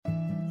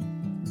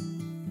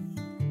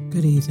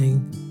Good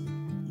evening.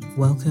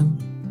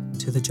 Welcome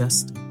to the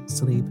Just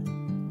Sleep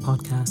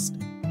podcast.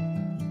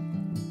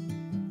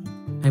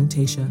 I'm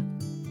Tasha,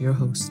 your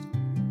host.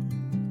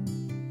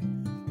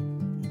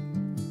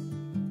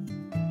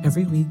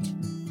 Every week,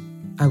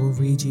 I will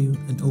read you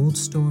an old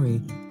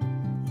story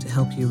to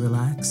help you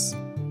relax,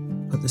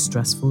 put the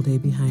stressful day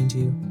behind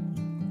you,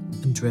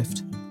 and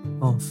drift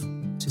off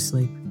to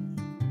sleep.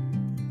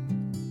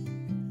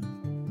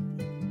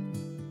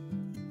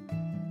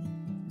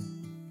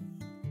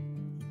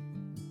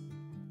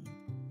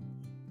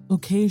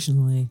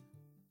 Occasionally,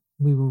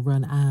 we will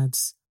run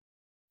ads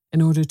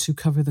in order to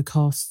cover the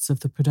costs of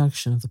the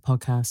production of the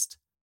podcast.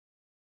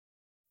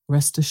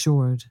 Rest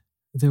assured,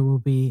 there will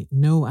be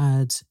no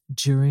ads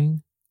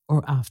during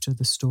or after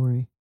the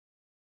story.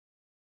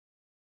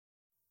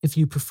 If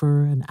you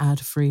prefer an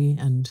ad-free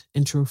and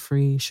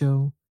intro-free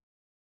show,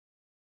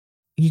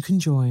 you can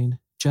join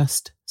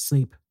Just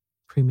Sleep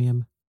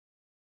Premium.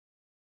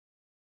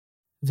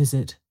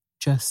 Visit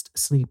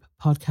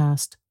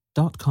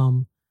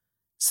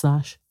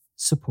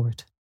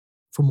justsleeppodcast.com/support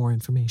for more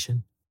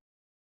information.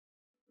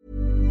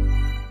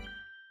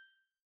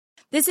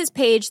 This is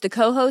Paige, the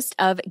co-host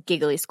of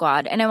Giggly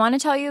Squad, and I want to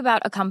tell you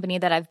about a company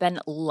that I've been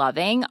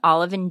loving,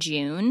 Olive &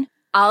 June.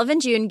 Olive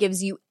 & June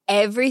gives you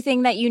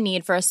everything that you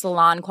need for a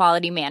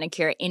salon-quality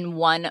manicure in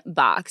one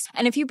box.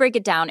 And if you break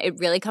it down, it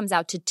really comes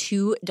out to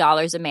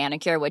 $2 a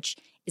manicure, which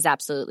is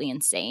absolutely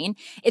insane.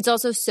 It's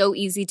also so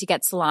easy to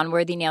get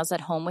salon-worthy nails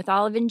at home with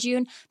Olive &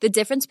 June. The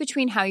difference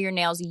between how your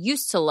nails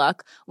used to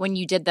look when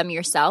you did them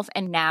yourself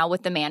and now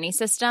with the Mani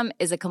system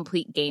is a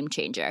complete game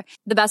changer.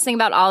 The best thing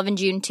about Olive &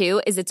 June,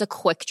 too, is it's a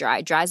quick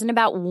dry. Dries in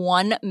about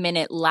 1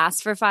 minute,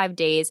 lasts for 5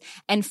 days,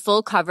 and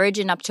full coverage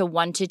in up to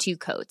 1 to 2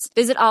 coats.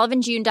 Visit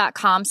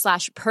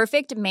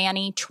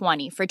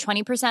oliveandjune.com/perfectmani20 for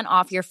 20%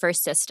 off your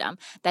first system.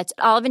 That's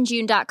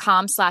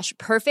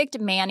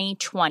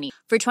oliveandjune.com/perfectmani20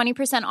 for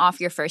 20% off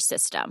your first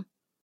system.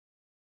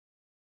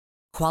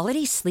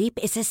 Quality sleep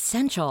is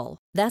essential.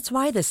 That's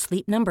why the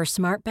Sleep Number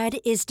Smart Bed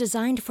is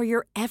designed for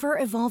your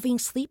ever-evolving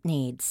sleep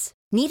needs.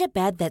 Need a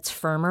bed that's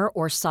firmer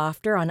or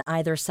softer on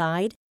either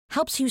side?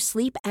 Helps you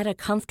sleep at a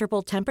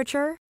comfortable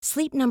temperature?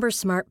 Sleep Number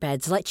Smart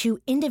Beds let you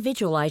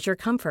individualize your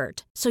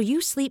comfort, so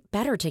you sleep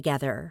better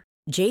together.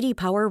 J.D.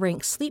 Power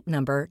ranks Sleep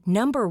Number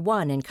number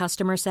 1 in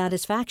customer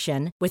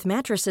satisfaction with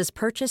mattresses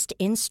purchased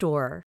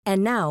in-store.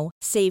 And now,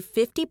 save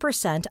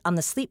 50% on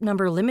the Sleep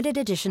Number Limited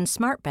Edition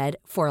Smart Bed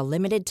for a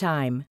limited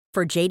time.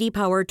 For J.D.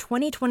 Power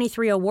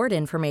 2023 award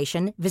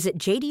information, visit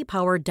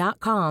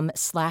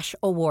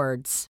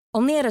jdpower.com/awards.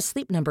 Only at a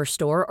Sleep Number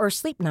store or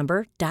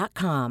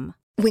sleepnumber.com.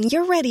 When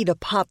you're ready to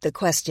pop the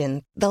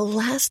question, the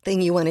last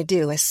thing you want to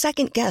do is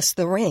second-guess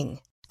the ring.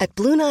 At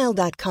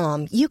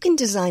BlueNile.com, you can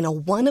design a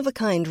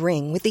one-of-a-kind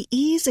ring with the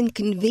ease and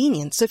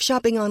convenience of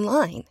shopping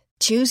online.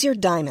 Choose your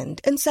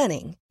diamond and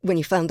setting. When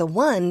you find the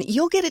one,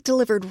 you'll get it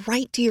delivered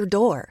right to your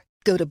door.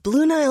 Go to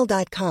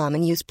BlueNile.com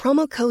and use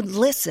promo code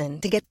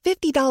LISTEN to get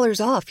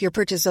 $50 off your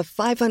purchase of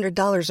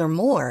 $500 or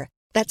more.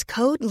 That's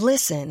code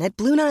LISTEN at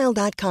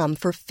BlueNile.com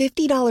for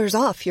 $50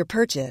 off your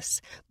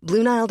purchase.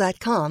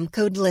 BlueNile.com,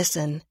 code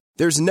LISTEN.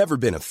 There's never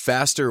been a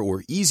faster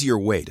or easier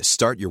way to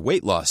start your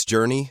weight loss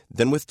journey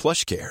than with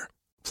PlushCare.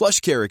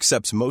 PlushCare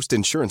accepts most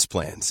insurance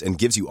plans and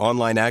gives you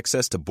online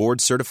access to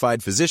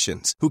board-certified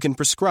physicians who can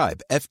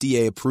prescribe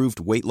FDA-approved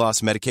weight loss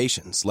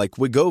medications like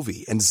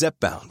Wegovy and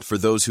Zepbound for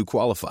those who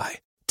qualify.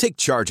 Take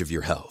charge of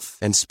your health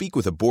and speak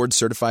with a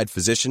board-certified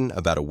physician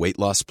about a weight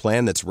loss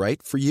plan that's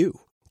right for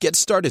you. Get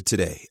started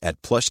today at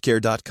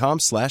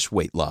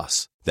plushcare.com/weight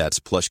loss.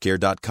 That's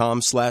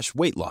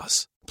plushcare.com/weight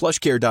loss.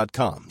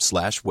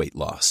 plushcare.com/weight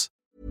loss.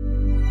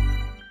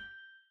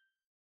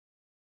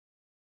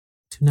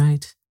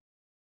 Tonight,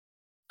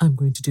 I'm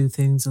going to do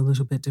things a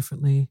little bit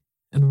differently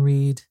and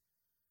read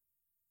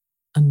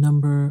a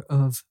number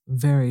of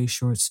very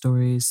short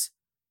stories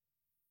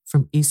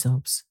from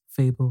Aesop's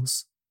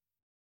Fables.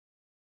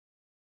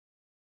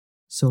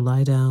 So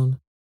lie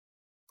down,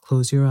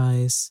 close your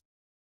eyes,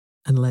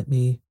 and let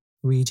me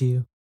read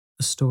you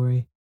a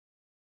story.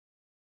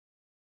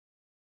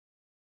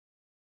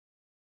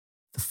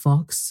 The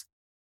Fox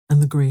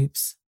and the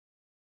Grapes.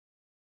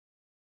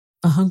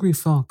 A hungry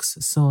fox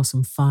saw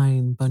some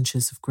fine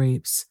bunches of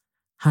grapes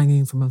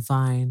hanging from a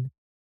vine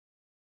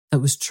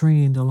that was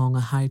trained along a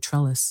high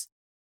trellis,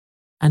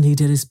 and he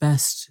did his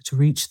best to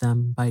reach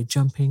them by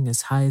jumping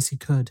as high as he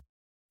could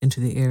into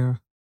the air.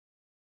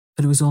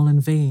 But it was all in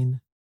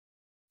vain,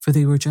 for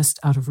they were just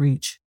out of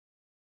reach.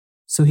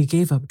 So he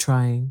gave up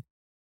trying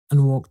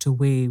and walked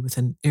away with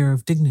an air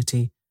of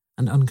dignity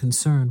and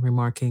unconcern,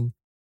 remarking,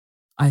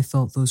 "I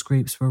thought those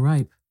grapes were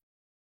ripe,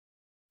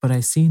 but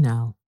I see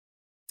now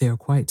they are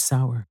quite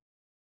sour."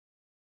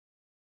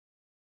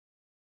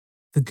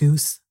 The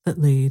Goose That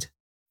Laid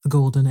the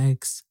Golden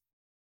Eggs.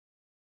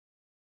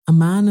 A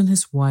man and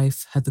his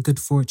wife had the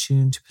good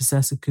fortune to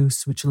possess a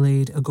goose which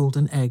laid a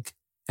golden egg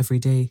every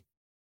day.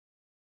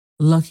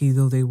 Lucky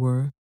though they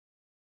were,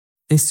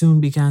 they soon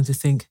began to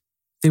think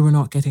they were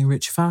not getting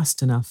rich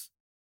fast enough,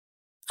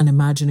 and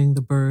imagining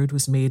the bird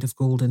was made of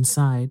gold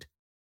inside,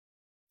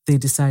 They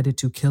decided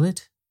to kill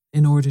it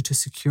in order to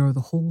secure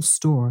the whole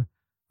store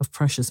of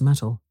precious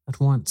metal at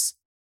once.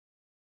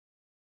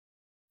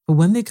 But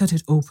when they cut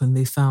it open,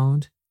 they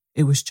found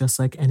it was just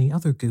like any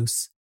other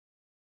goose.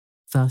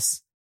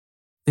 Thus,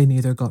 they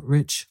neither got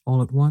rich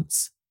all at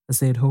once, as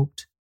they had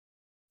hoped,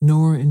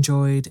 nor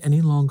enjoyed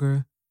any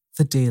longer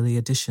the daily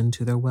addition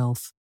to their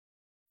wealth.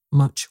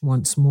 Much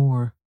wants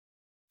more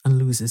and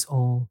loses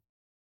all.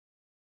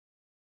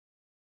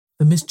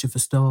 The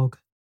mischievous dog.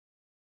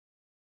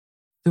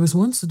 There was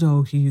once a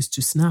dog who used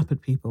to snap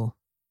at people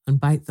and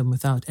bite them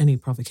without any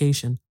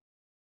provocation,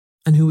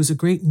 and who was a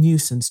great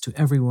nuisance to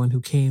everyone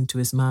who came to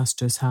his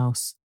master's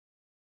house.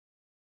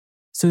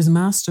 So his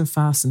master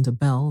fastened a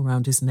bell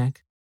round his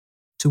neck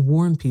to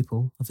warn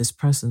people of his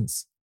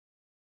presence.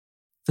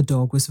 The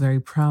dog was very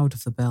proud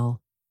of the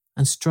bell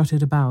and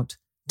strutted about,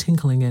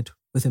 tinkling it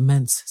with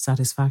immense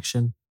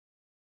satisfaction.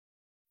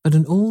 But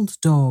an old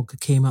dog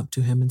came up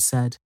to him and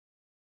said,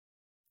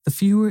 "The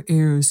fewer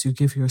airs you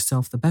give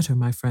yourself, the better,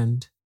 my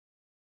friend.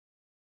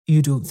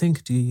 You don't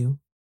think, do you,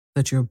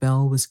 that your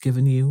bell was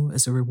given you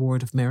as a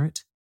reward of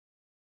merit?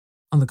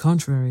 On the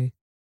contrary,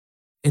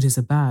 it is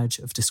a badge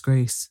of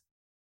disgrace.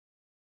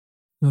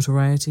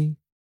 Notoriety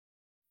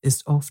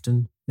is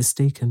often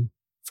mistaken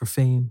for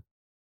fame."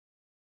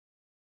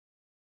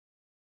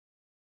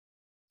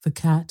 The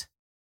cat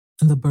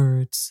and the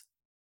birds.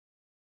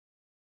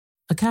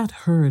 A cat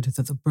heard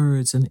that the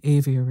birds in the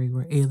aviary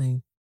were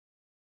ailing.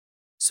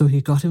 So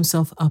he got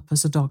himself up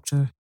as a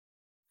doctor,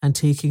 and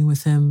taking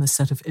with him a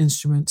set of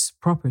instruments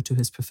proper to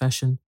his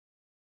profession,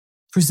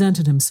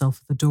 presented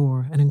himself at the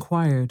door and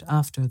inquired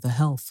after the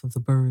health of the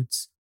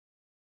birds.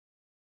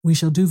 "We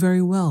shall do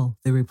very well,"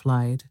 they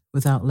replied,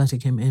 without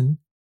letting him in,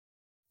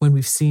 "when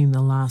we've seen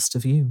the last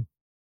of you.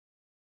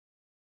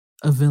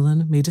 A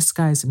villain may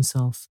disguise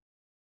himself,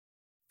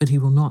 but he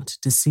will not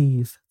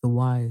deceive the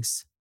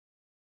wise."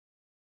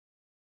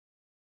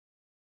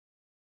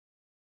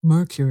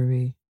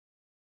 Mercury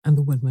and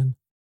the Woodman.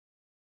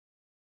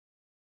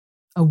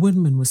 A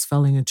woodman was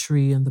felling a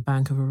tree on the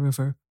bank of a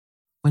river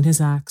when his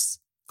axe,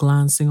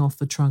 glancing off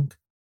the trunk,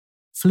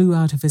 flew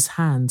out of his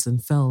hands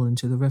and fell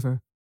into the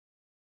river.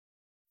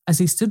 As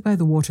he stood by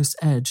the water's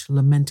edge,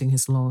 lamenting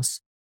his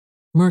loss,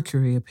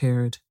 Mercury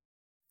appeared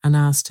and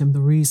asked him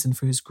the reason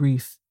for his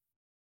grief.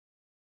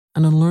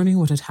 And on learning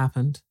what had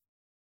happened,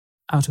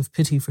 out of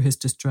pity for his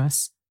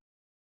distress,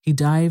 he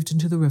dived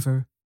into the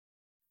river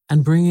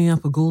and, bringing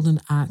up a golden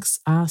axe,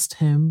 asked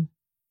him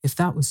if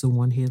that was the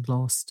one he had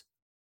lost.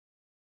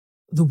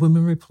 The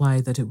woman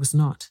replied that it was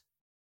not,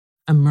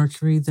 and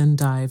Mercury then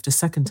dived a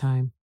second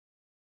time,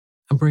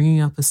 and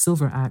bringing up a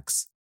silver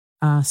axe,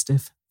 asked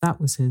if that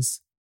was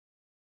his.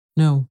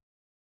 "No,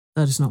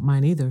 that is not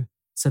mine either,"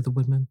 said the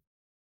woodman.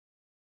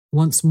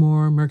 Once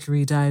more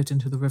Mercury dived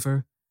into the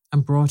river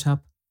and brought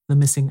up the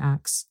missing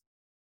axe.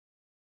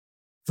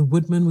 The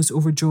woodman was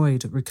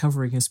overjoyed at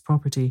recovering his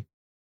property,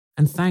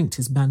 and thanked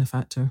his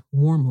benefactor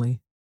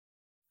warmly,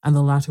 and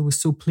the latter was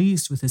so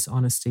pleased with his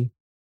honesty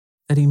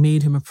that he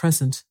made him a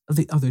present of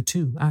the other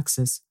 2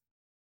 axes.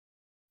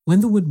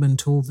 When the woodman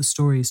told the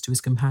stories to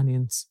his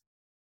companions,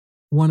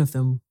 one of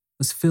them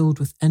was filled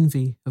with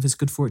envy of his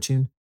good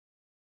fortune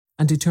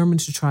and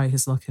determined to try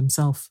his luck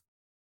himself.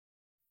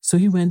 So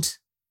he went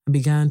and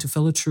began to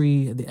fell a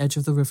tree at the edge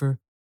of the river,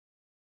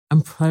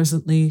 and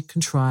presently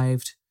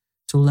contrived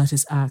to let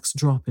his axe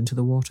drop into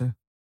the water.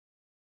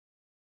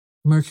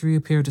 Mercury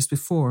appeared as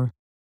before,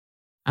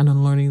 and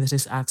on learning that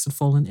his axe had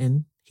fallen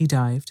in, he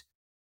dived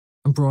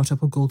and brought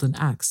up a golden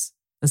axe,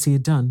 as he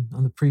had done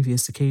on the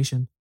previous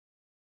occasion.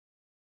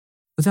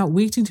 Without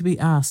waiting to be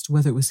asked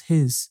whether it was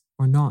his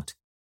or not,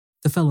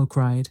 the fellow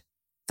cried,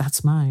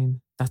 "That's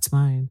mine, that's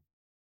mine,"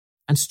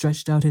 and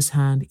stretched out his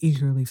hand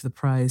eagerly for the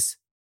prize.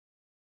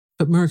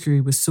 But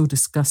Mercury was so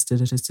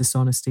disgusted at his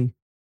dishonesty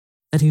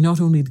that he not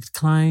only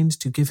declined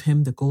to give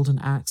him the golden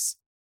axe,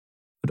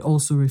 but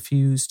also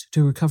refused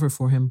to recover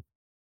for him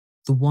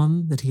the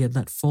one that he had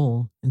let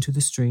fall into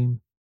the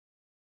stream.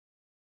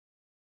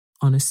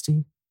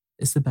 Honesty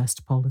is the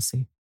best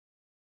policy.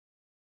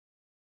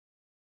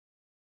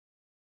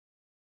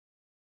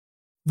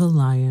 The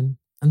Lion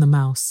and the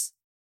Mouse.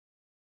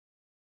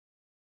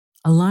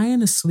 A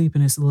lion asleep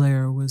in his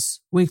lair was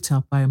waked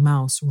up by a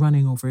mouse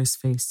running over his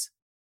face.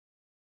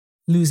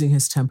 Losing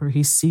his temper,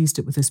 he seized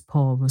it with his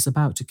paw and was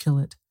about to kill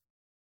it.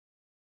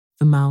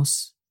 The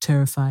mouse,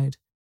 terrified,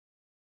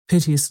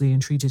 piteously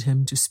entreated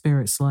him to spare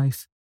its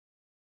life.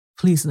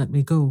 "Please let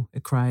me go,"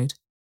 it cried,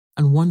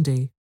 "and one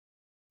day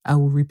I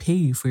will repay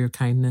you for your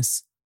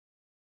kindness."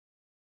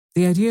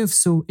 The idea of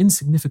so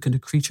insignificant a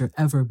creature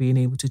ever being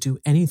able to do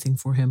anything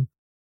for him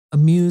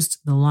amused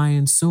the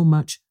lion so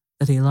much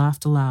that he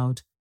laughed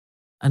aloud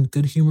and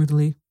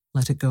good-humouredly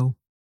let it go.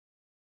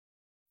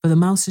 But the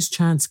mouse's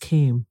chance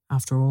came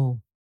after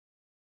all.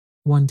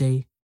 One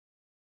day,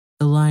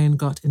 the lion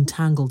got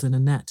entangled in a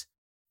net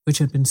which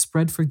had been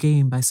spread for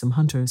game by some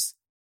hunters,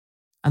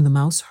 and the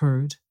mouse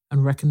heard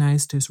and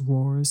recognized his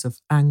roars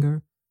of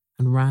anger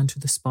and ran to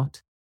the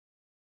spot.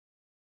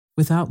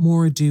 Without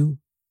more ado,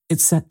 it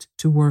set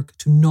to work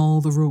to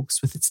gnaw the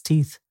ropes with its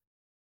teeth,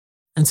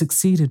 and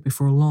succeeded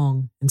before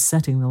long in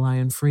setting the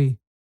lion free.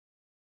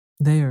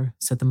 "There,"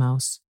 said the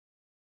mouse,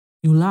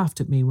 "you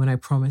laughed at me when I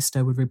promised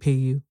I would repay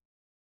you.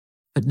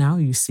 But now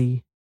you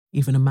see,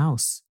 even a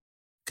mouse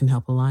can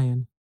help a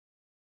lion."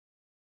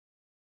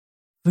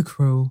 The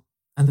Crow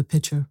and the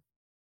Pitcher.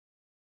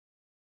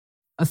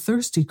 A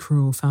thirsty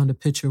crow found a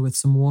pitcher with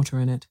some water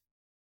in it,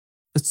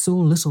 but so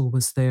little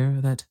was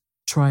there that,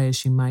 try as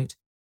she might,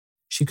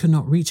 she could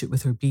not reach it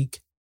with her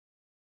beak,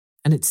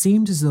 and it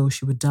seemed as though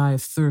she would die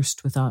of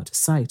thirst without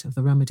sight of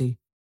the remedy.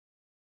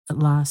 At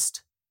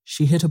last,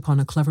 she hit upon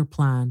a clever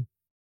plan.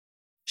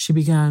 She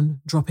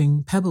began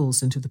dropping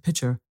pebbles into the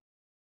pitcher,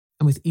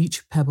 and with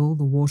each pebble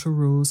the water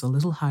rose a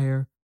little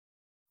higher,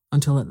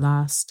 until at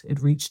last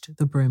it reached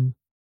the brim,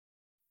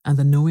 and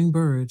the knowing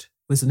bird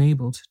was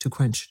enabled to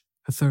quench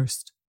her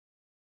thirst.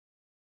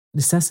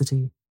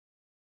 Necessity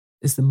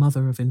is the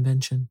mother of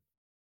invention.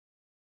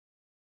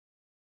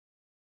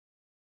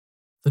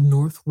 The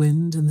North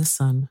Wind and the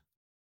Sun.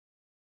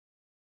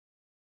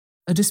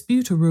 A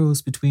dispute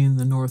arose between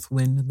the North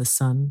Wind and the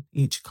Sun,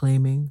 each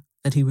claiming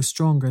that he was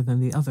stronger than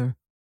the other.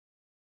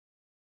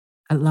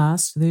 At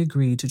last they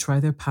agreed to try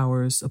their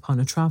powers upon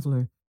a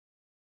traveller,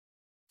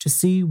 to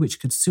see which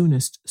could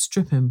soonest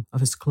strip him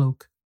of his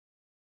cloak.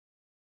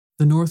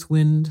 The North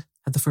Wind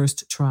had the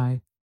first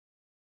try,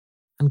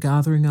 and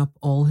gathering up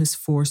all his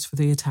force for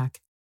the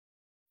attack,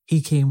 he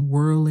came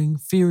whirling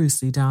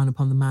furiously down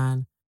upon the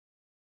man,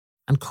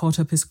 and caught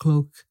up his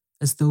cloak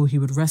as though he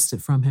would wrest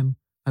it from him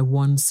by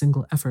one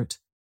single effort.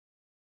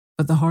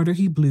 But the harder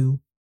he blew,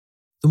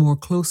 the more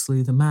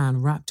closely the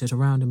man wrapped it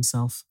around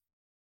himself.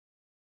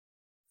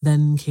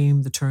 Then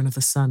came the turn of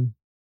the Sun.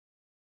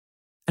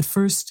 At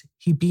first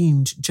he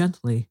beamed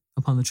gently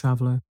upon the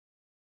traveller,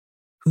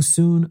 who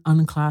soon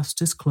unclasped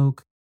his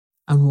cloak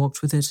and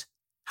walked with it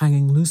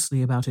hanging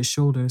loosely about his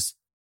shoulders.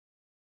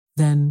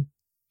 Then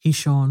he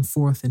shone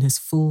forth in his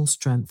full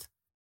strength,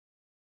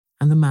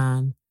 and the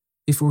man,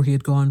 before he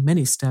had gone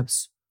many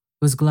steps,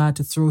 was glad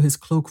to throw his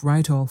cloak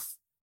right off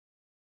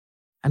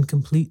and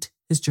complete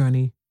his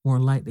journey more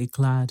lightly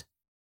clad.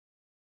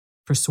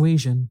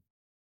 Persuasion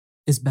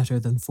is better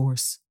than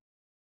force.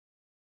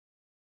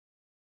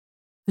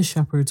 The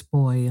Shepherd's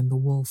Boy and the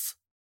Wolf.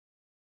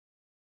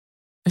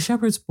 A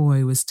shepherd's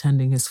boy was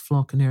tending his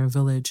flock near a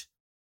village,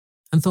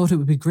 and thought it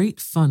would be great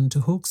fun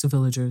to hoax the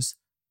villagers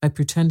by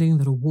pretending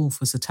that a wolf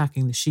was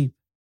attacking the sheep.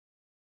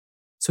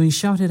 So he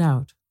shouted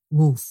out,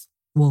 "Wolf,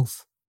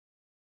 wolf."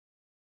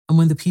 And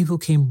when the people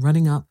came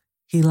running up,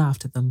 he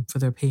laughed at them for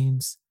their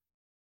pains.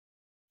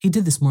 He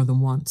did this more than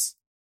once,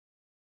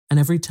 and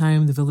every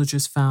time the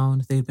villagers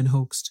found they had been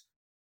hoaxed,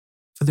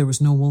 for there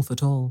was no wolf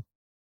at all.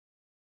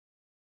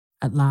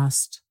 At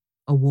last,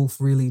 a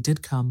wolf really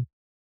did come,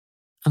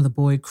 and the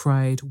boy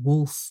cried,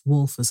 "Wolf,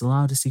 wolf," as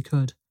loud as he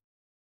could.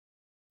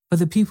 But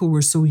the people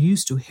were so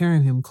used to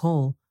hearing him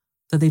call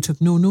that they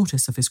took no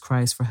notice of his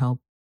cries for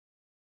help.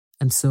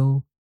 And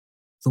so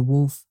the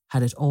wolf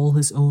had it all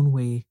his own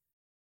way,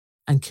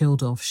 and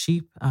killed off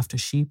sheep after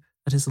sheep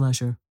at his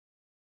leisure.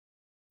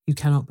 You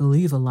cannot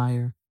believe a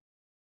liar,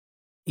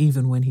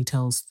 even when he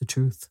tells the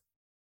truth.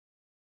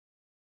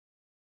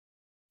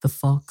 The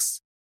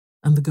Fox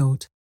and the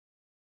Goat.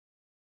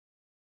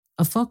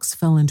 A fox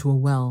fell into a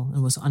well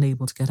and was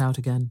unable to get out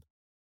again.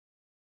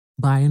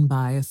 By and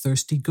by a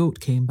thirsty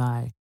goat came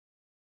by,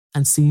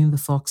 and seeing the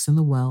fox in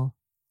the well,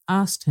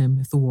 asked him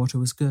if the water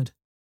was good.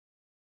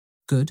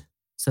 "Good,"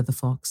 said the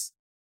fox.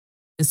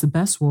 "It's the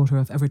best water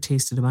I've ever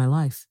tasted in my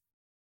life.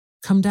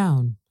 Come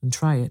down and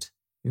try it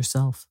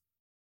yourself."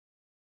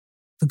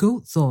 The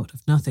goat thought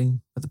of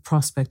nothing but the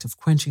prospect of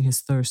quenching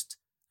his thirst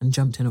and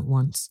jumped in at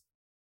once.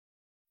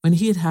 When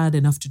he had had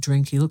enough to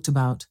drink, he looked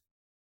about,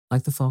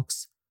 like the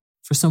fox,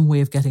 for some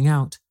way of getting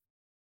out,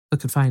 but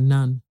could find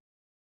none.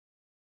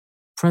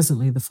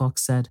 Presently the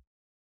fox said,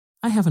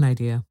 "I have an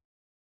idea.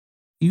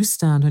 You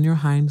stand on your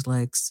hind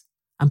legs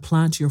and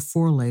plant your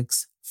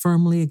forelegs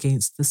firmly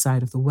against the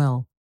side of the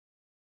well,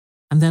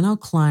 and then I'll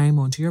climb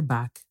onto your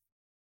back,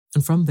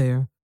 and from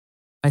there,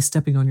 by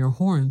stepping on your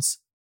horns,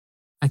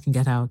 I can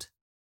get out.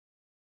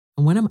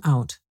 And when I'm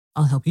out,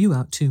 I'll help you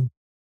out too."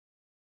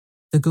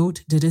 The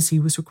goat did as he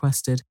was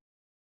requested,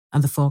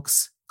 and the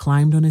fox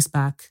climbed on his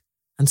back,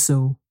 and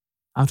so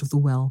out of the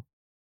well.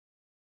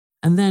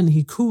 And then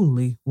he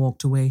coolly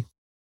walked away.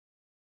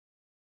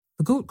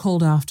 The goat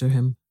called after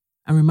him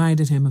and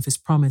reminded him of his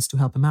promise to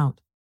help him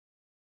out.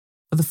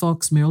 But the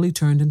fox merely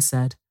turned and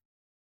said,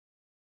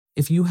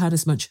 "If you had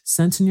as much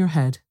sense in your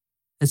head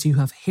as you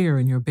have hair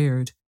in your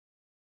beard,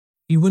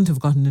 you wouldn't have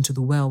gotten into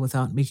the well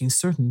without making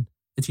certain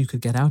that you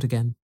could get out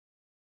again.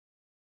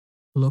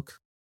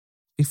 Look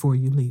before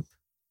you leap."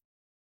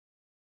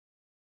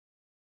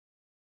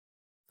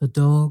 The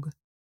Dog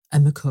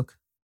and the Cook.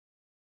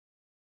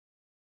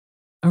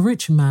 A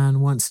rich man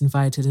once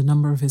invited a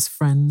number of his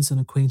friends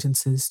and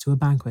acquaintances to a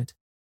banquet.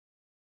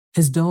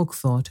 His dog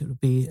thought it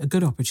would be a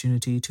good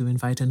opportunity to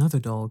invite another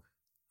dog,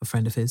 a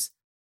friend of his.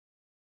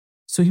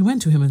 So he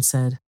went to him and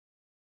said,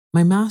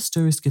 "My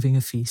master is giving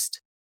a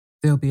feast.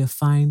 There'll be a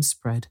fine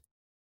spread,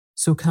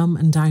 so come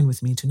and dine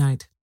with me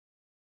tonight."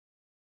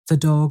 The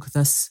dog,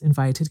 thus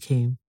invited,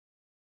 came,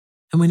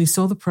 and when he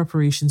saw the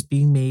preparations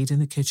being made in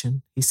the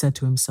kitchen, he said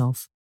to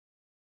himself,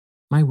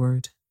 "My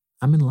word,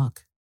 I'm in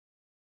luck.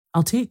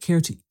 I'll take care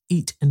to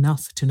eat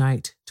enough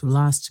tonight to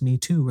last me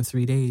 2 or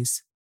 3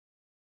 days."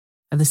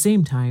 At the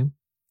same time,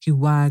 he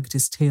wagged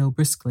his tail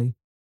briskly,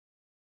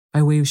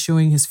 by way of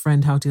showing his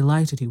friend how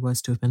delighted he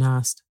was to have been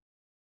asked.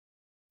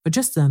 But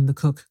just then the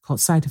cook caught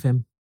sight of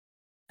him,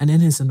 and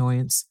in his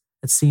annoyance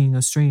at seeing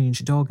a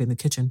strange dog in the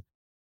kitchen,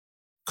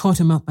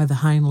 caught him up by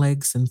the hind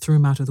legs and threw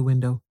him out of the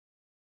window.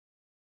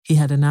 He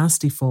had a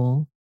nasty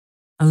fall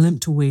and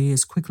limped away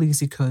as quickly as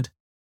he could,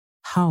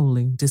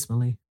 howling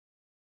dismally.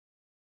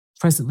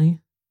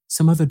 Presently,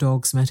 some other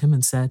dogs met him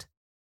and said,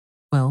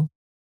 "Well,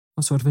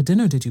 what sort of a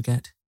dinner did you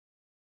get?"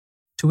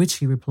 To which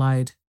he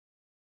replied,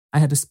 "I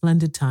had a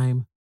splendid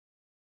time.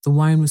 The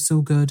wine was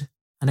so good,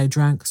 and I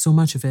drank so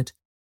much of it,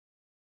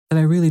 that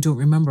I really don't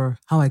remember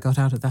how I got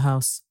out of the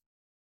house."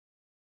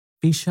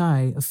 Be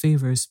shy of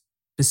favors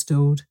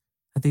bestowed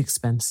at the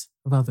expense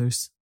of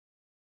others.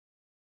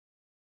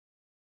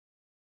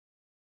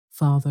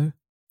 Father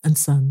and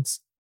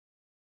sons.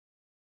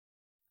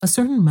 A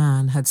certain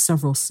man had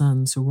several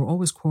sons who were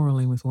always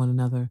quarreling with one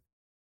another,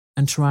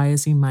 and try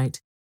as he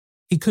might,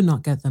 he could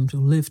not get them to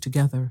live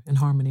together in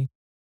harmony.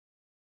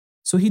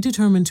 So he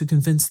determined to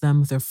convince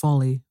them of their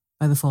folly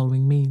by the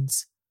following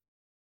means.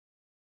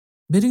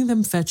 Bidding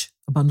them fetch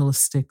a bundle of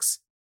sticks,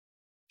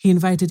 he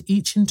invited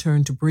each in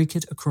turn to break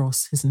it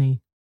across his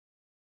knee.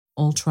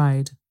 All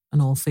tried,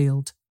 and all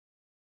failed.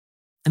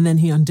 And then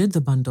he undid the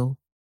bundle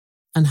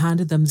and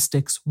handed them the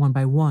sticks one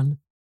by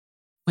one,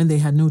 when they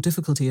had no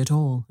difficulty at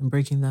all in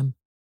breaking them.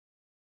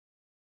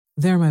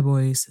 "There, my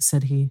boys,"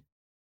 said he,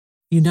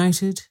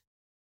 "united,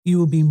 you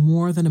will be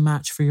more than a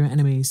match for your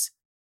enemies.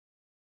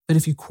 But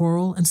if you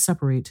quarrel and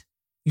separate,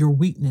 your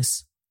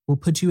weakness will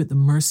put you at the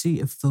mercy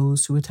of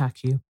those who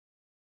attack you.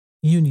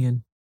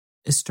 Union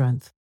is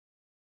strength."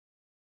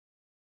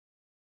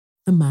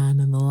 The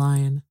Man and the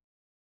Lion.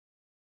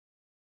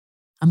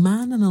 A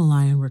man and a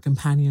lion were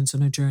companions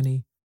on a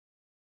journey,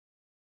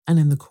 and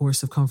in the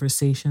course of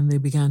conversation they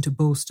began to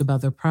boast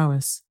about their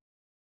prowess,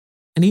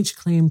 and each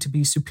claimed to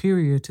be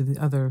superior to the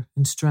other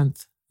in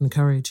strength and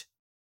courage.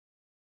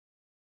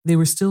 They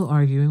were still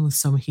arguing with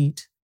some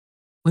heat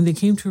when they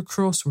came to a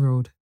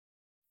crossroad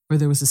where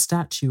there was a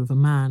statue of a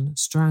man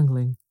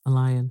strangling a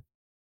lion.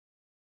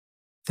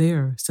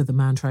 "There," said the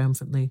man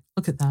triumphantly,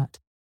 "look at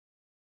that.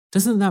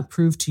 Doesn't that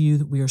prove to you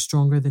that we are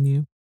stronger than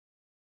you?"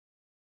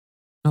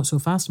 "Not so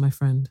fast, my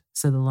friend,"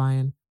 said the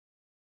lion.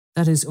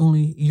 "That is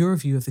only your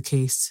view of the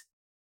case.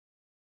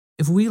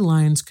 If we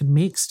lions could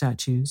make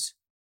statues,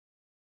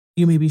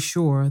 you may be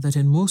sure that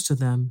in most of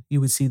them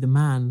you would see the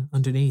man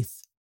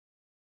underneath.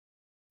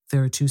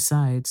 There are 2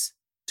 sides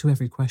to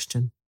every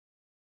question."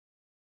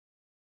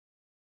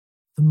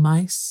 The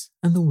Mice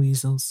and the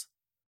Weasels.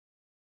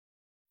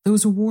 There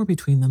was a war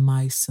between the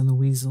mice and the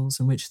weasels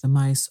in which the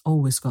mice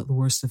always got the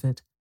worst of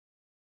it,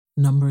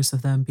 numbers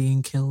of them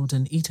being killed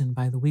and eaten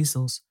by the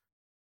weasels.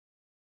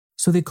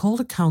 So they called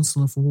a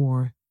council of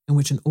war in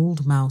which an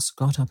old mouse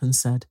got up and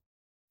said,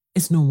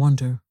 "It's no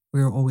wonder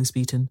we are always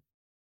beaten,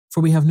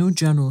 for we have no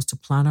generals to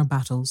plan our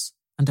battles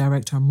and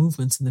direct our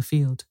movements in the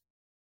field."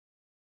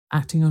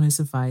 Acting on his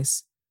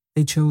advice,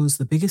 they chose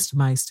the biggest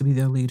mice to be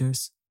their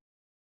leaders,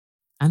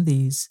 and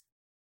these,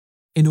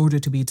 in order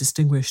to be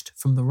distinguished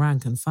from the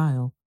rank and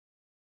file,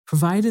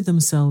 provided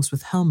themselves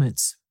with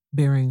helmets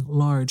bearing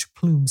large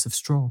plumes of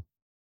straw.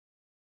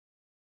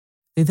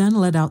 They then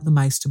led out the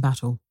mice to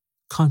battle,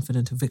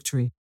 confident of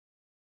victory.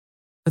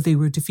 But they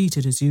were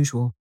defeated as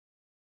usual,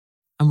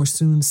 and were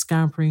soon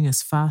scampering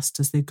as fast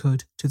as they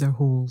could to their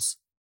holes.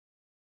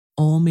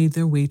 All made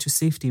their way to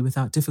safety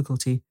without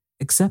difficulty,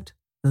 except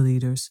the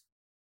leaders,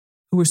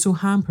 who were so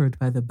hampered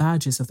by the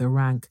badges of their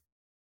rank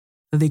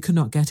that they could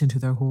not get into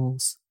their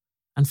holes,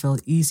 and fell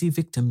easy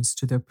victims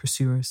to their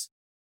pursuers.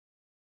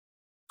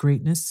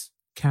 Greatness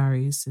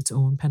carries its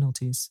own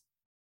penalties.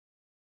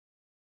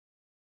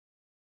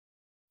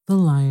 The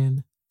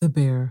Lion, the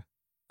Bear,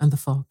 and the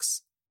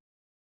Fox.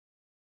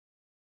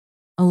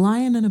 A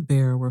lion and a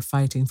bear were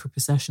fighting for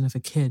possession of a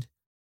kid,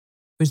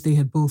 which they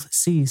had both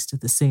seized at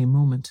the same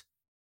moment.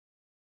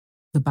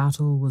 The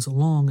battle was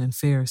long and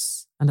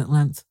fierce, and at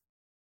length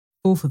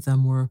both of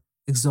them were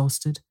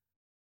exhausted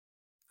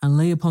and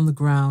lay upon the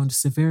ground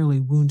severely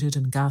wounded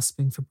and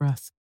gasping for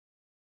breath.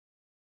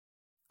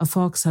 A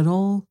fox had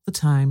all the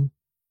time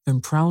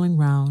been prowling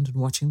round and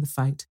watching the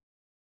fight,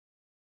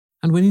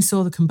 and when he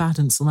saw the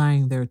combatants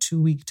lying there too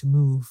weak to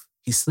move,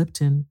 he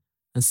slipped in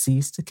and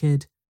seized the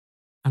kid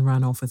and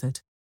ran off with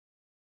it.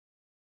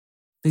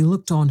 They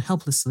looked on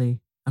helplessly,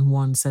 and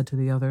one said to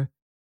the other,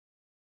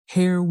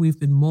 "Here we've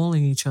been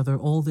mauling each other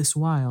all this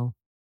while,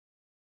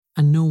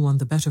 and no one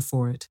the better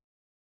for it,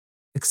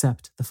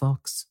 except the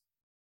fox."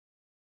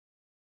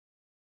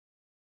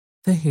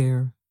 The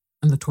Hare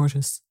and the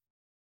Tortoise.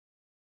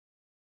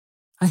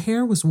 A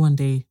hare was one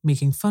day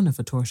making fun of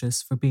a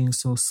tortoise for being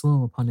so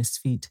slow upon his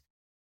feet.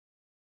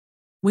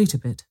 "Wait a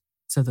bit,"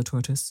 said the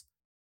tortoise.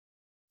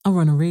 "I'll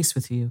run a race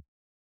with you,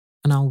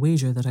 and I'll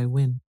wager that I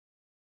win."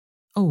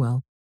 "Oh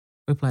well,"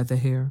 replied the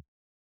hare,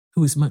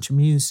 who was much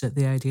amused at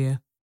the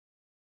idea.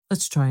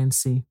 "Let's try and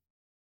see."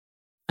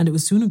 And it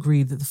was soon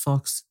agreed that the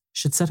fox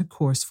should set a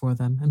course for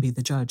them and be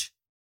the judge.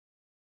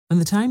 When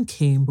the time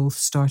came, both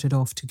started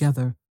off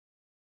together,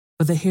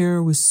 but the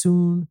hare was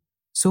soon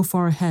so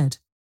far ahead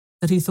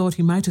that he thought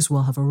he might as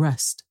well have a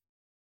rest.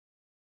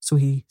 So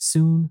he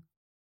soon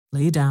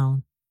lay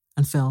down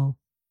and fell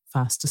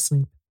fast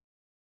asleep.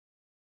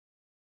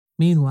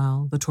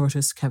 Meanwhile, the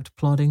tortoise kept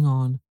plodding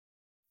on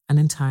and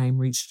in time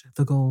reached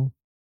the goal.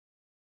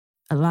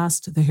 At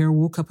last, the hare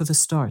woke up with a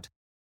start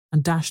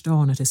and dashed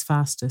on at his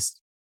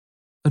fastest,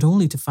 but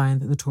only to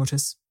find that the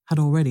tortoise had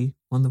already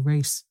won the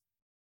race.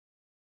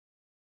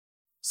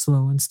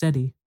 Slow and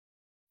steady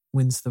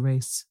wins the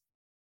race.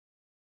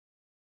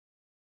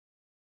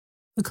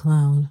 The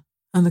Clown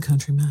and the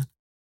Countryman.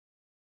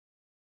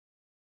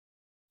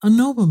 A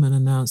nobleman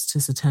announced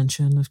his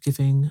intention of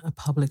giving a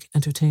public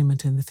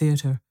entertainment in the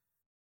theatre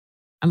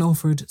and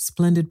offered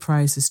splendid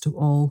prizes to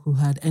all who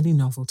had any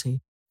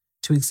novelty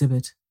to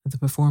exhibit at the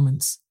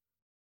performance.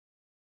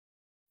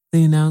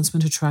 The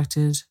announcement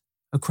attracted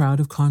a crowd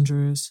of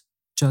conjurers,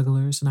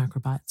 jugglers, and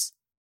acrobats,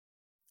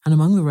 and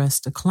among the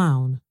rest a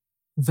clown,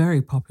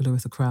 very popular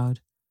with the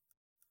crowd,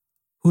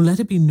 who let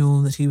it be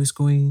known that he was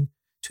going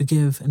to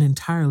give an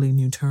entirely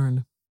new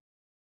turn.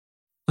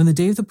 When the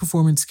day of the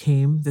performance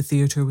came, the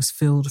theatre was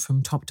filled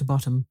from top to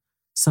bottom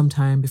some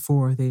time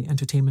before the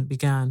entertainment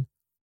began.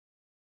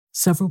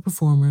 Several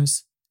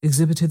performers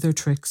exhibited their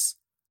tricks,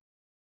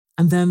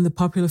 and then the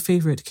popular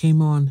favourite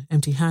came on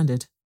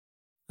empty-handed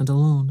and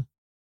alone.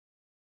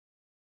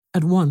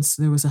 At once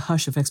there was a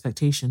hush of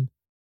expectation,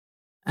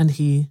 and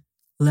he,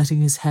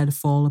 letting his head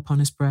fall upon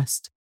his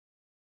breast,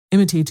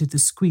 imitated the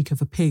squeak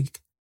of a pig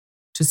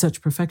to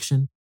such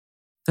perfection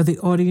that the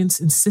audience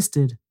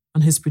insisted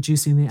on his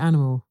producing the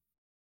animal,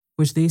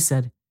 which they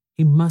said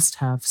he must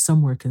have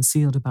somewhere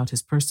concealed about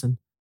his person.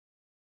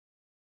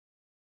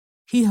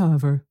 He,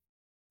 however,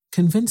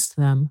 convinced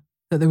them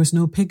that there was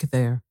no pig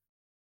there,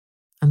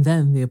 and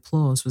then the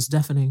applause was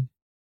deafening.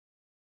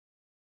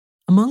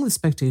 Among the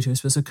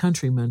spectators was a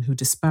countryman who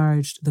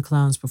disparaged the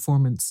clown's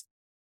performance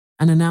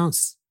and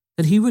announced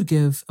that he would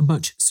give a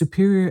much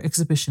superior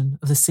exhibition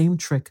of the same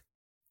trick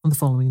on the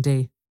following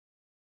day.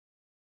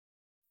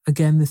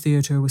 Again the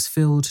theatre was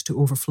filled to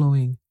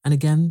overflowing, and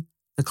again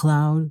the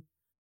clown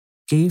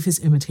gave his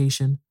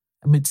imitation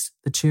amidst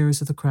the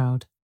cheers of the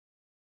crowd.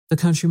 The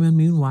countryman,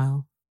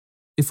 meanwhile,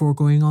 before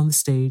going on the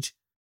stage,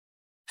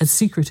 had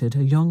secreted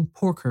a young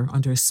porker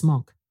under his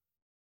smock,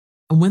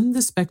 and when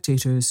the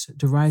spectators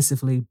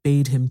derisively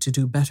bade him to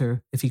do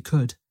better if he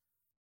could,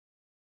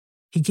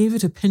 he gave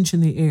it a pinch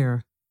in the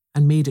air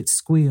and made it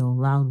squeal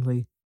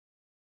loudly.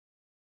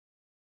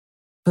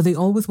 But they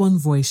all with one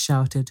voice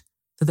shouted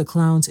that the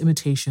clown's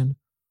imitation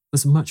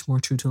was much more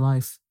true to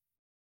life.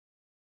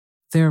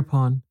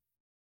 Thereupon,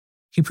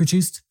 he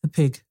produced the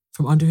pig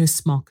from under his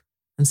smock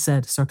and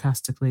said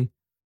sarcastically,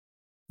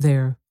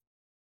 "There,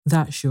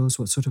 that shows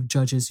what sort of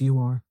judges you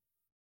are."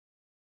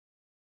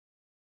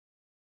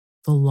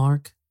 The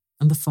Lark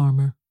and the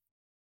Farmer.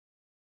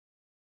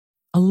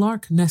 A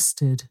lark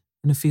nested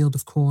in a field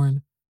of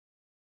corn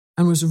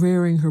and was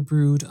rearing her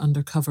brood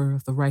under cover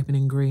of the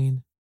ripening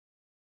grain.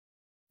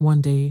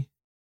 One day,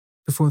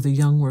 before the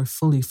young were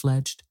fully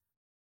fledged,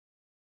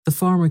 the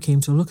farmer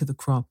came to look at the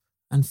crop,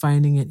 and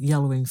finding it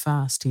yellowing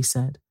fast, he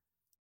said,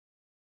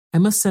 "I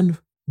must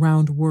send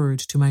round word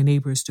to my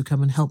neighbours to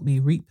come and help me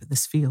reap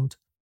this field."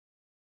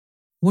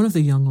 One of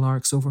the young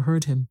larks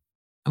overheard him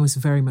and was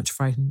very much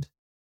frightened,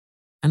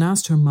 and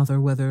asked her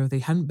mother whether they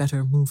hadn't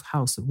better move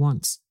house at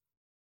once.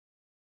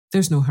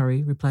 "There's no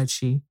hurry," replied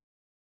she.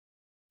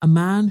 "A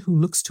man who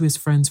looks to his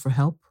friends for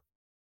help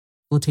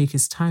will take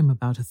his time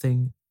about a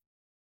thing."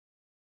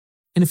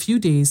 In a few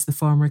days the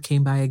farmer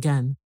came by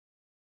again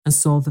and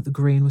saw that the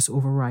grain was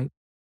overripe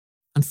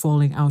and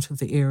falling out of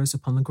the ears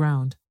upon the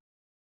ground.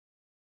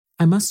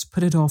 "I must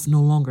put it off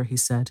no longer," he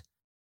said.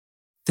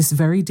 "This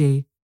very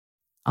day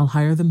I'll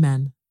hire the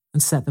men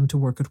and set them to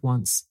work at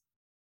once."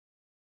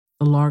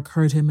 The lark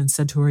heard him and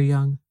said to her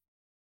young,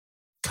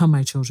 "Come,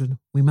 my children,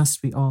 we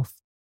must be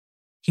off.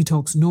 He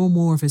talks no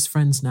more of his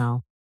friends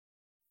now,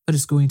 but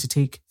is going to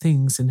take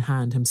things in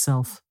hand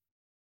himself.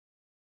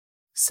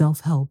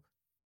 Self-help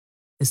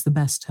is the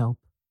best help."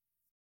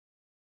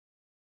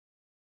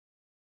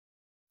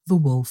 The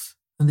Wolf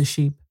and the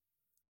Sheep.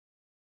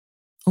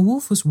 A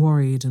wolf was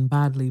worried and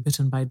badly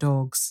bitten by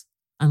dogs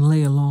and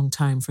lay a long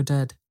time for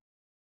dead.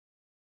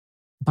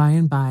 By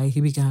and by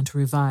he began to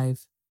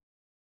revive,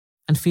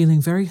 and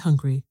feeling very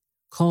hungry,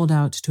 called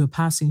out to a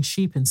passing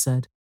sheep and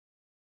said,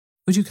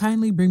 "Would you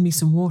kindly bring me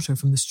some water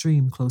from the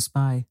stream close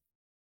by?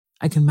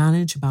 I can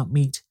manage about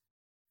meat,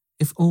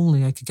 if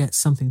only I could get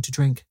something to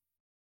drink."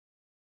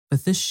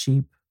 But this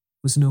sheep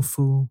was no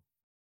fool.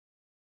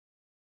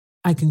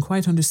 "I can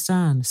quite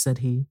understand," said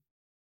he,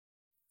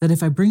 "that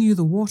if I bring you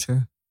the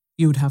water,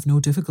 you would have no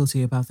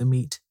difficulty about the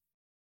meat.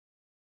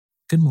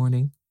 Good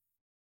morning."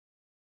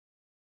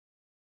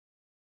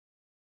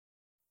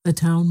 The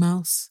Town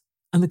Mouse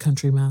and the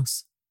Country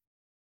Mouse.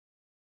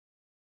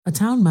 A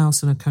town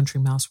mouse and a country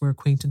mouse were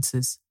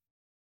acquaintances,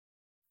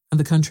 and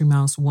the country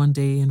mouse one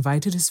day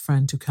invited his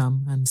friend to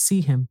come and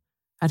see him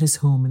at his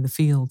home in the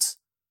fields.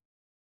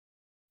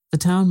 The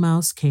town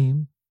mouse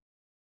came,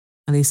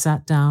 and they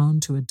sat down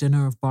to a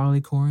dinner of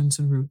barleycorns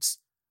and roots,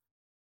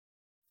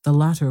 the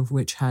latter of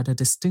which had a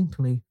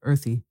distinctly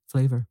earthy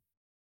flavour.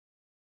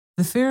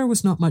 The fare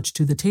was not much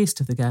to the taste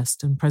of the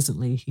guest, and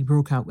presently he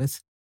broke out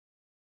with,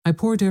 "My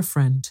poor dear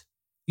friend,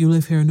 you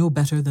live here no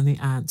better than the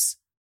ants.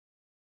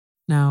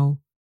 Now,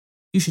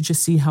 you should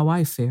just see how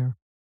I fare.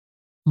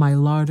 My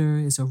larder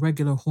is a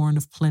regular horn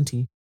of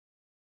plenty.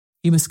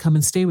 You must come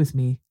and stay with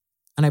me,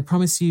 and I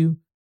promise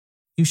you,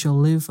 you shall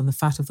live on the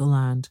fat of the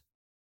land."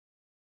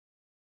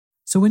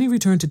 So when he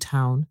returned to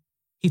town,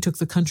 he took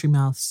the country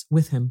mouse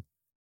with him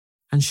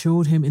and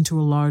showed him into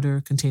a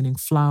larder containing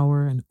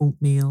flour and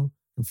oatmeal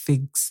and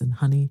figs and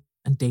honey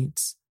and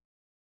dates.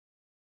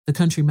 The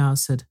country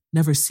mouse had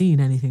never seen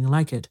anything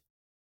like it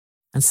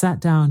and sat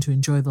down to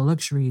enjoy the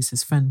luxuries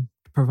his friend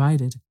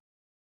provided.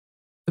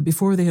 But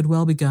before they had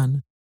well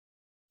begun,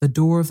 the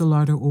door of the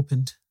larder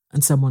opened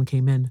and someone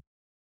came in.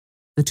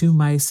 The two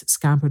mice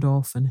scampered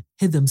off and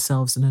hid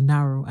themselves in a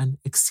narrow and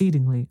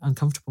exceedingly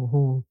uncomfortable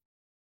hole.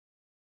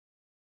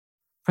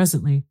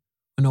 Presently,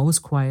 when all was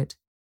quiet,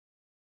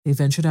 they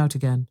ventured out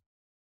again,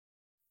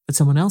 but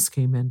someone else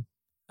came in,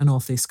 and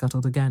off they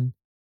scuttled again.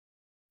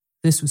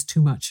 This was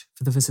too much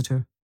for the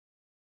visitor.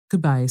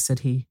 "Goodbye," said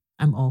he,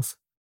 "I'm off.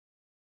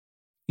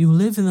 You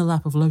live in the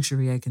lap of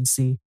luxury, I can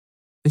see,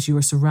 but you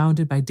are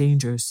surrounded by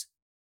dangers,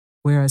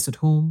 whereas at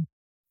home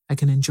I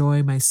can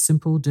enjoy my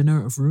simple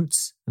dinner of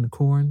roots and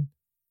corn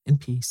in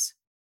peace."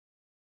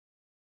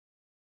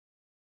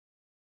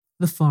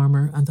 The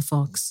Farmer and the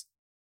Fox.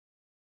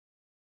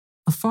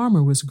 A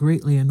farmer was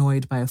greatly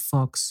annoyed by a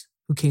fox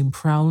who came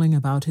prowling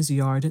about his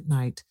yard at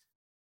night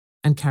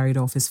and carried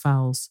off his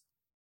fowls.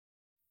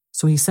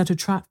 So he set a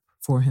trap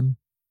for him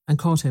and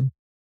caught him,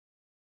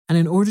 and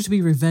in order to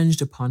be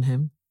revenged upon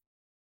him,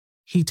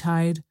 he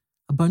tied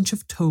a bunch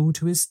of tow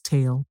to his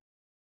tail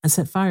and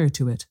set fire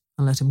to it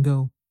and let him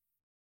go.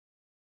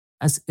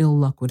 As ill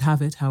luck would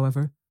have it,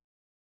 however,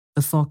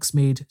 the fox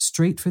made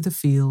straight for the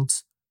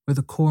fields where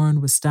the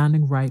corn was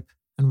standing ripe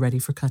and ready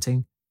for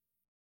cutting.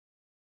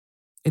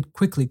 It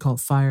quickly caught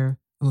fire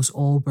and was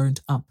all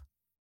burnt up,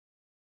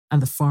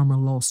 and the farmer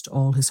lost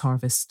all his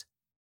harvest.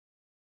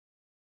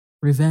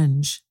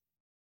 Revenge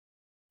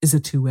is a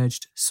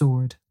two-edged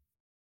sword.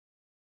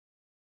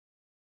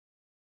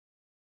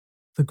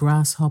 The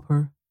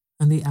Grasshopper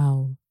and the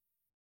Owl.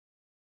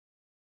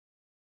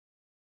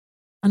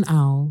 An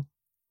owl,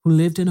 who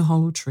lived in a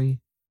hollow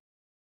tree,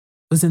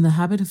 was in the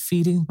habit of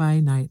feeding by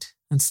night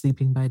and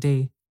sleeping by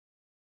day,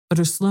 but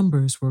her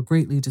slumbers were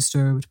greatly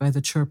disturbed by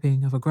the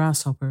chirping of a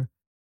grasshopper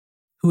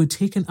who had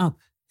taken up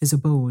his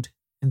abode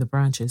in the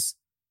branches.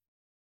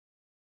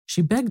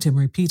 She begged him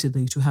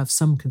repeatedly to have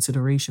some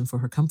consideration for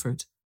her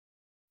comfort,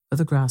 but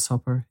the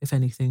grasshopper, if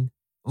anything,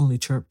 only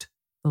chirped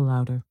the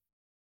louder.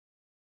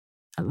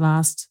 At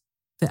last,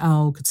 the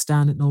owl could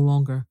stand it no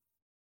longer,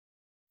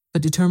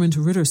 but determined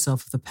to rid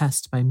herself of the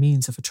pest by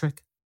means of a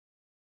trick.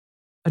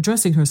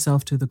 Addressing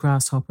herself to the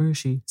grasshopper,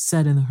 she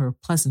said in her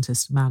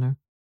pleasantest manner,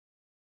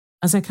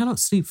 "As I cannot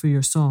sleep for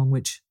your song,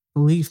 which,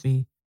 believe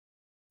me,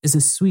 is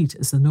as sweet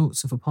as the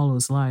notes of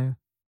Apollo's lyre,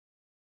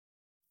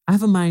 I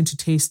have a mind to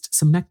taste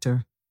some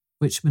nectar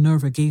which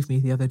Minerva gave me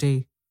the other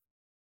day.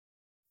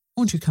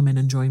 Won't you come in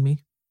and join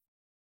me?"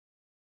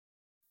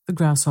 The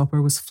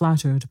grasshopper was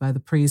flattered by the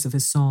praise of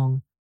his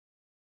song,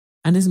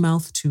 and his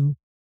mouth, too,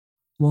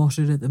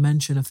 watered at the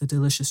mention of the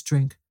delicious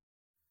drink,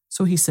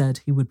 so he said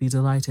he would be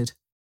delighted.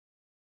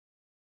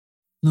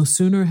 No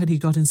sooner had he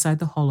got inside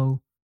the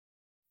hollow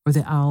where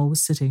the owl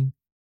was sitting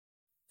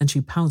than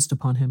she pounced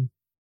upon him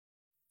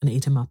and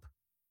ate him up.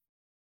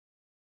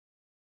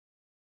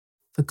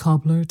 The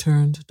Cobbler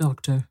turned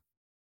Doctor.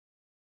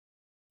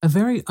 A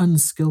very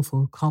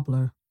unskillful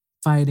cobbler,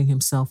 finding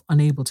himself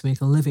unable to make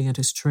a living at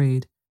his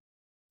trade,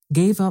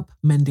 gave up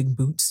mending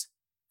boots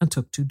and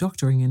took to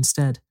doctoring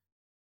instead.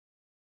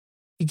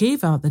 He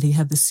gave out that he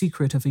had the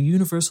secret of a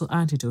universal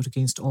antidote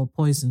against all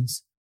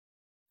poisons,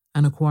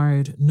 and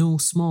acquired no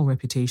small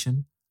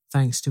reputation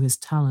thanks to his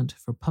talent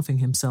for puffing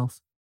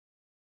himself.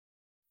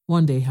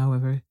 One day,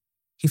 however,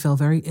 he fell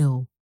very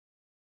ill,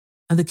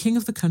 and the king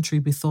of the country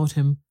bethought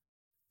him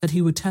that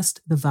he would test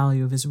the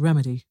value of his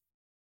remedy.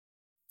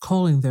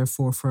 Calling,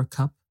 therefore, for a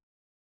cup,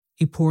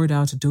 he poured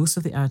out a dose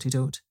of the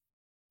antidote,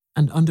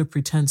 and under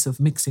pretense of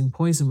mixing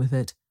poison with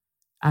it,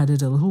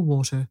 added a little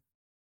water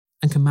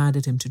and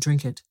commanded him to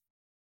drink it.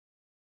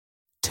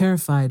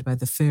 Terrified by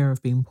the fear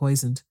of being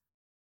poisoned,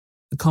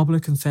 the cobbler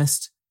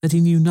confessed that he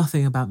knew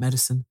nothing about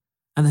medicine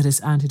and that his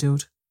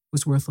antidote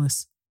was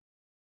worthless.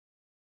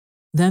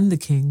 Then the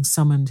king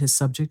summoned his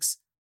subjects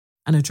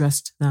and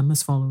addressed them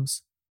as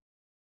follows: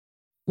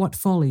 "What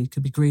folly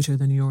could be greater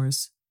than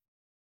yours?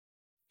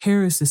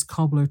 Here is this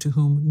cobbler to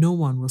whom no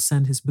one will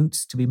send his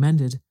boots to be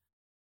mended,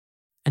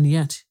 and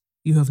yet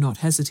you have not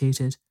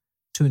hesitated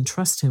to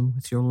entrust him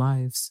with your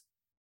lives."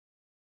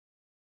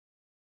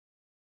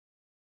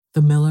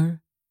 The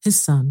Miller, his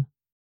son,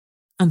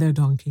 and their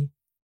donkey.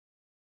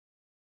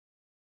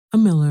 A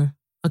miller,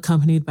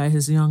 accompanied by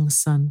his young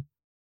son,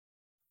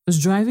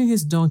 was driving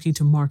his donkey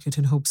to market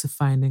in hopes of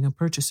finding a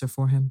purchaser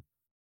for him.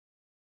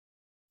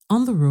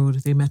 On the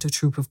road, they met a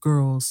troop of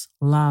girls,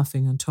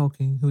 laughing and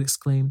talking, who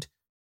exclaimed,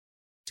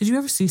 "Did you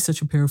ever see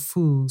such a pair of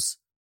fools,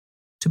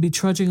 to be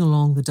trudging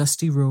along the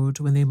dusty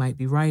road when they might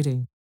be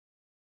riding?"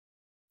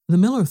 The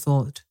miller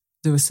thought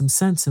there was some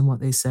sense in what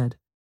they said,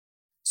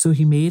 so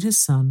he made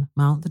his son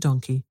mount the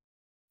donkey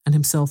and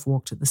himself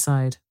walked at the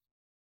side.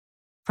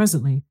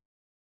 Presently,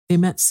 they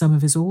met some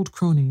of his old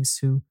cronies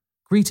who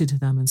greeted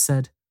them and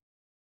said,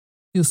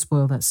 "You'll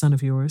spoil that son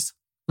of yours,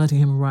 letting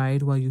him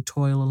ride while you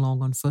toil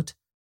along on foot.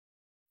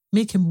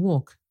 Make him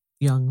walk,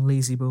 young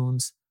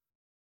lazybones.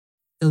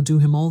 It'll do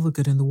him all the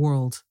good in the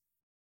world."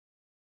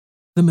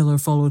 The miller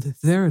followed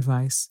their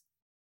advice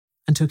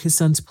and took his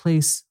son's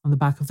place on the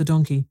back of the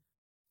donkey,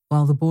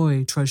 while the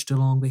boy trudged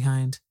along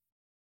behind.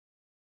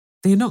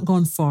 They had not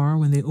gone far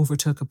when they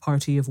overtook a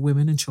party of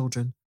women and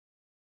children,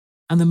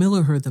 and the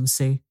miller heard them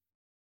say,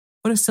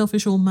 "What a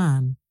selfish old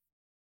man.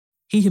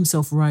 He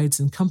himself rides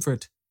in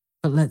comfort,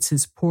 but lets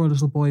his poor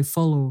little boy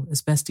follow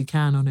as best he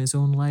can on his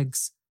own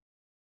legs."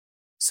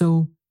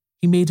 So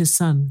he made his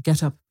son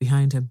get up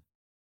behind him.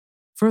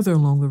 Further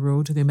along the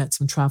road, they met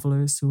some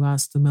travellers who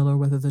asked the miller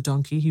whether the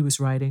donkey he was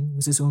riding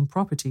was his own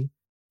property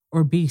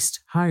or a beast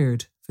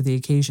hired for the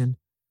occasion.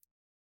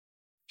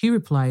 He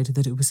replied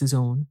that it was his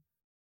own,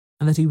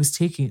 and that he was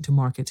taking it to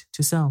market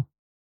to sell.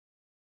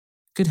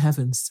 "Good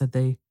heavens," said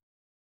they,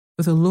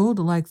 "with a load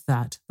like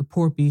that, the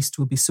poor beast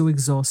will be so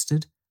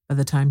exhausted by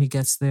the time he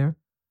gets there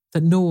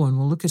that no one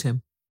will look at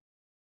him."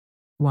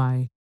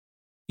 "Why,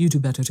 you do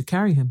better to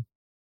carry him."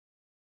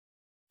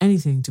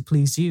 "Anything to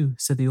please you,"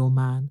 said the old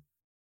man.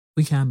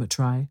 "We can but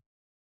try."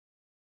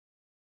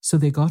 So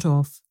they got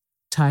off,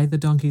 tied the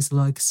donkey's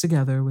legs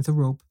together with a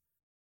rope,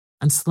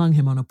 and slung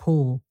him on a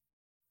pole,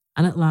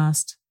 and at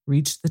last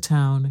reached the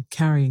town,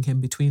 carrying him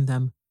between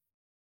them.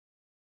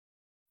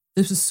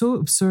 This was so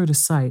absurd a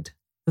sight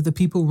that the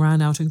people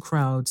ran out in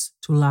crowds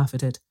to laugh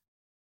at it,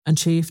 and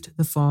chaffed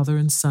the father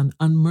and son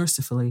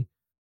unmercifully,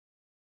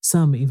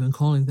 some even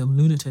calling them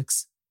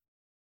lunatics.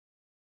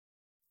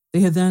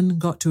 They had then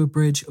got to a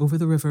bridge over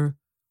the river,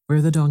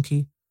 where the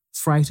donkey,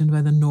 frightened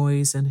by the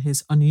noise and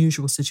his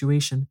unusual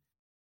situation,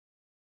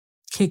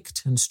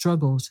 kicked and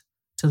struggled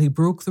till he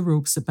broke the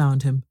ropes that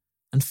bound him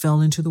and fell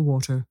into the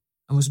water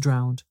and was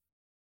drowned.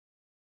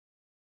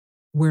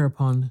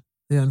 Whereupon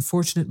the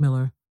unfortunate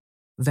miller,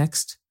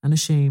 vexed and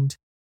ashamed,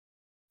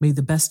 made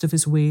the best of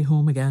his way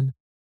home again,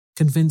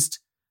 convinced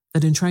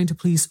that in trying to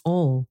please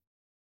all,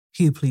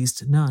 he had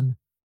pleased none,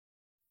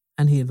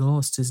 and he had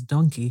lost his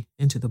donkey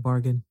into the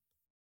bargain.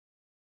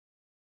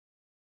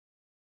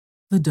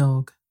 The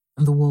Dog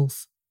and the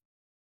Wolf.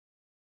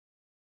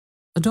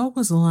 A dog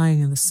was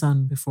lying in the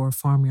sun before a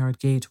farmyard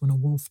gate when a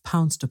wolf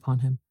pounced upon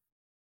him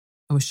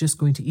and was just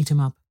going to eat him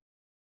up,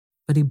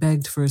 but he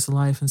begged for his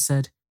life and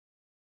said,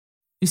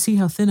 "You see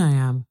how thin I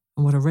am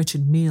and what a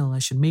wretched meal I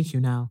should make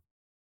you now.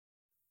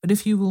 But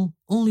if you will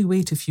only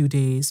wait a few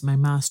days, my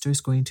master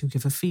is going to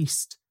give a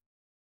feast.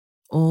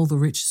 All the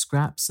rich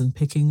scraps and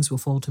pickings will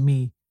fall to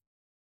me,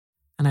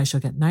 and I shall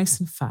get nice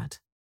and fat.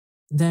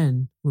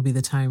 Then will be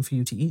the time for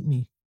you to eat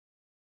me."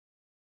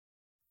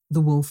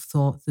 The wolf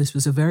thought this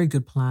was a very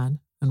good plan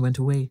and went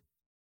away.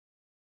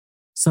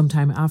 Some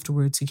time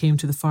afterwards he came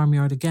to the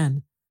farmyard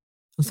again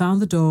and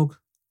found the dog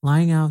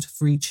lying out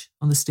of reach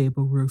on the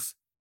stable roof.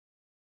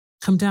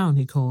 "Come down,"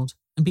 he called,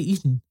 "and be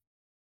eaten.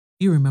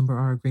 You remember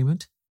our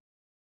agreement."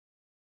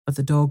 But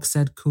the dog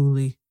said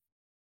coolly,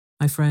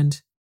 "My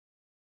friend,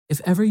 if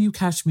ever you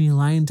catch me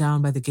lying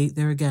down by the gate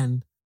there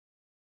again,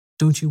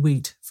 don't you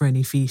wait for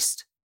any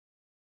feast."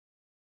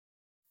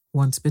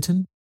 Once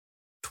bitten,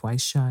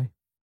 twice shy.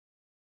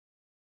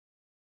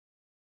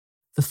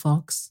 The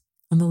Fox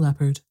and the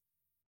Leopard.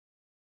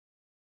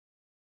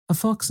 A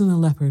fox and a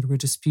leopard were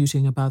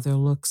disputing about their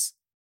looks,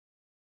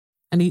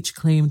 and each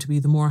claimed to be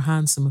the more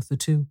handsome of the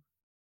two.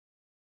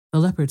 The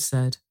leopard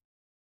said,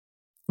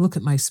 "Look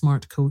at my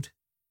smart coat.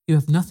 You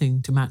have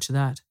nothing to match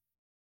that."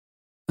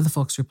 But the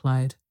fox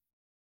replied,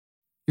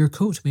 "Your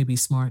coat may be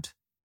smart,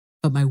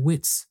 but my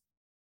wits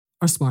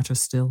are smarter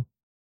still."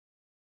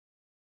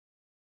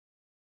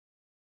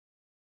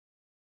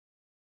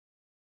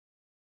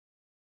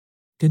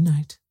 Good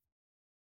night.